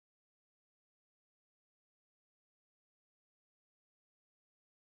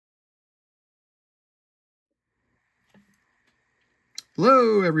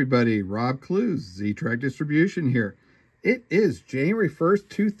Hello, everybody. Rob Clues, Ztrack Distribution here. It is January 1st,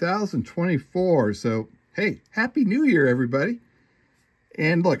 2024. So, hey, Happy New Year, everybody.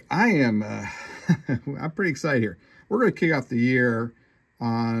 And look, I am, I'm pretty excited here. We're going to kick off the year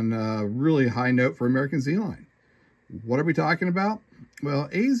on a really high note for American Z-Line. What are we talking about? Well,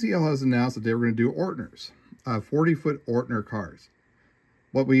 AZL has announced that they were going to do Ortners, 40-foot Ortner cars.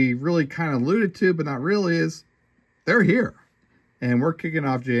 What we really kind of alluded to, but not really, is they're here. And we're kicking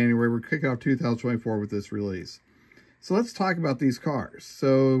off January. We're kicking off 2024 with this release. So let's talk about these cars.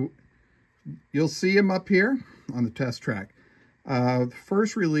 So you'll see them up here on the test track. The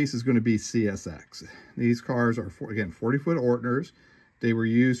first release is going to be CSX. These cars are, again, 40-foot Ortners. They were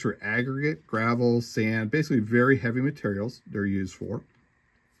used for aggregate, gravel, sand, basically very heavy materials they're used for.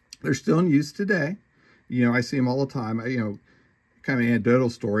 They're still in use today. You know, I see them all the time. Kind of anecdotal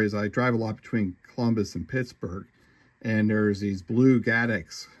stories. I drive a lot between Columbus and Pittsburgh. And there's these blue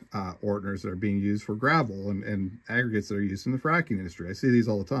Gaddix Ortners that are being used for gravel and aggregates that are used in the fracking industry. I see these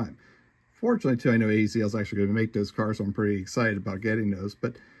all the time. Fortunately, too, I know AZL is actually going to make those cars, so I'm pretty excited about getting those.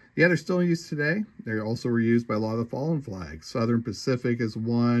 But yeah, they're still in use today. They also were used by a lot of the fallen flags. Southern Pacific is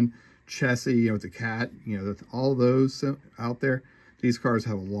one. Chessie, with the cat, all those out there. These cars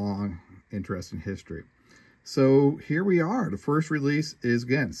have a long, interesting history. So here we are. The first release is,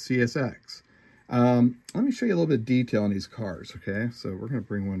 again, CSX. Let me show you a little bit of detail on these cars, okay? So we're going to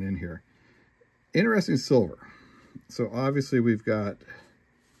bring one in here. Interesting silver. So obviously we've got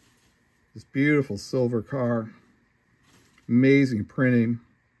this beautiful silver car. Amazing printing.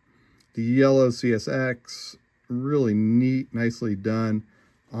 The yellow CSX. Really neat, nicely done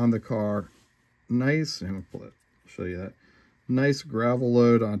on the car. Nice, and I'll show you that. Nice gravel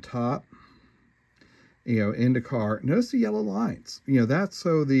load on top. In the car. Notice the yellow lines. That's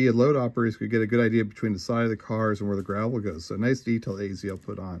so the load operators could get a good idea between the side of the cars and where the gravel goes. So nice detail AZL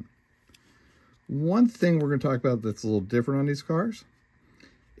put on. One thing we're going to talk about that's a little different on these cars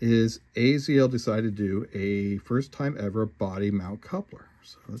is AZL decided to do a first time ever body mount coupler.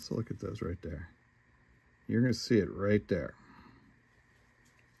 So let's look at those right there. You're going to see it right there.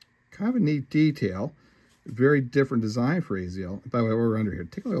 Kind of a neat detail. Very different design for AZL. By the way, we're under here.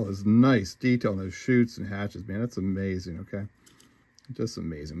 Take a look at all this nice detail on those chutes and hatches, man. That's amazing, okay? Just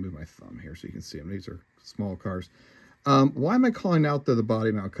amazing. Move my thumb here so you can see them. These are small cars. Why am I calling out the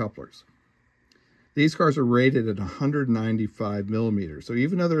body mount couplers? These cars are rated at 195 millimeters. So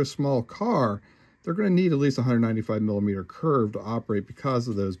even though they're a small car, they're going to need at least 195 millimeter curve to operate because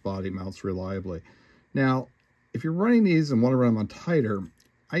of those body mounts reliably. Now, if you're running these and want to run them on tighter,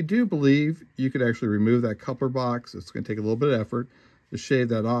 I do believe you could actually remove that coupler box. It's going to take a little bit of effort to shave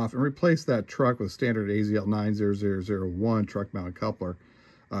that off and replace that truck with standard AZL 90001 truck mounted coupler,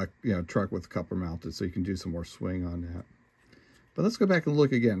 truck with coupler mounted, so you can do some more swing on that. But let's go back and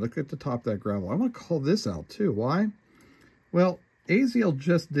look again. Look at the top of that gravel. I want to call this out too. Why? Well, AZL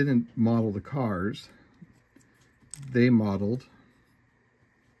just didn't model the cars. They modeled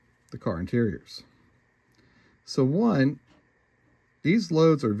the car interiors. So one, these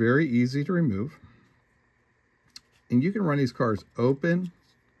loads are very easy to remove, and you can run these cars open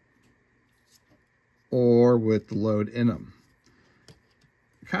or with the load in them.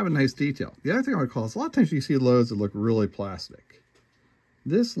 Kind of a nice detail. The other thing I would call is a lot of times you see loads that look really plastic.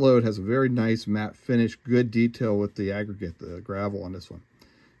 This load has a very nice matte finish, good detail with the aggregate, the gravel on this one.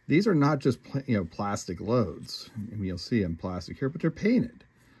 These are not just plastic loads. I mean, you'll see them plastic here, but they're painted.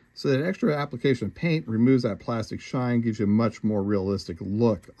 So that extra application of paint removes that plastic shine, gives you a much more realistic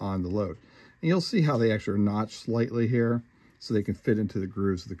look on the load. And you'll see how they actually are notched slightly here so they can fit into the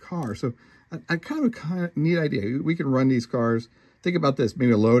grooves of the car. So a kind of neat idea. We can run these cars. Think about this,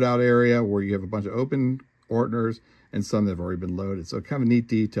 maybe a loadout area where you have a bunch of open Ortners and some that have already been loaded. So kind of a neat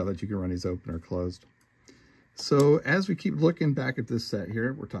detail that you can run these open or closed. So as we keep looking back at this set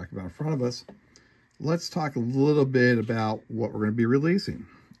here, we're talking about in front of us, let's talk a little bit about what we're going to be releasing.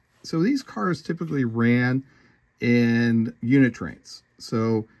 So these cars typically ran in unit trains.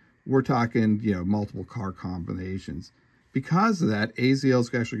 So we're talking, multiple car combinations. Because of that, AZL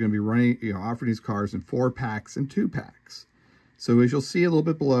is actually going to be running, offering these cars in 4-packs and 2-packs. So as you'll see a little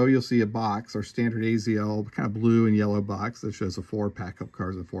bit below, you'll see a box, our standard AZL kind of blue and yellow box that shows a 4-pack of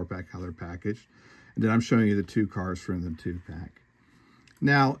cars, a 4-pack, how they're packaged. And then I'm showing you the 2 cars from the 2-pack.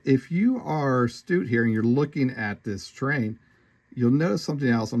 Now, if you are astute here and you're looking at this train, you'll notice something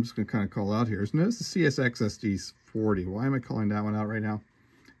else I'm just going to kind of call out here. Notice the CSXT 40. Why am I calling that one out right now?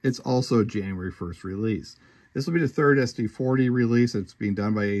 It's also a January 1st release. This will be the third SD40 release that's being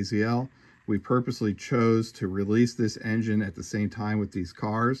done by AZL. We purposely chose to release this engine at the same time with these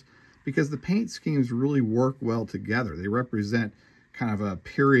cars because the paint schemes really work well together. They represent kind of a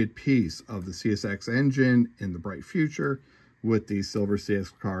period piece of the CSX engine in the bright future with these silver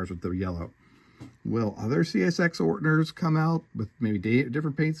CSX cars with the yellow. Will other CSX Ortners come out with maybe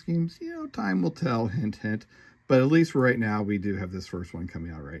different paint schemes? You know, time will tell, hint, hint. But at least right now, we do have this first one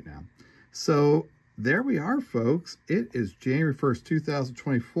coming out right now. So there we are, folks. It is January 1st,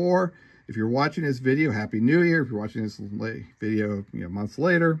 2024. If you're watching this video, Happy New Year. If you're watching this video, months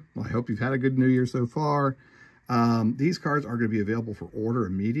later, well, I hope you've had a good New Year so far. These cars are going to be available for order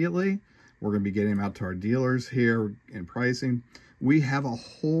immediately. We're going to be getting them out to our dealers here in pricing. We have a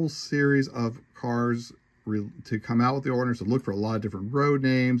whole series of cars to come out with the Ortners, to look for a lot of different road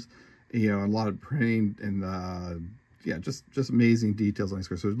names, and a lot of printing and yeah, just amazing details on these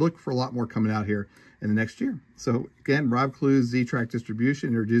cars. So look for a lot more coming out here in the next year. So again, Rob Clues, Ztrack Distribution,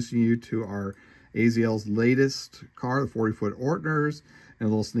 introducing you to our AZL's latest car, the 40-foot Ortners, and a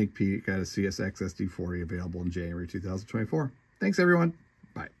little sneak peek at a CSXT 40 available in January 2024. Thanks, everyone.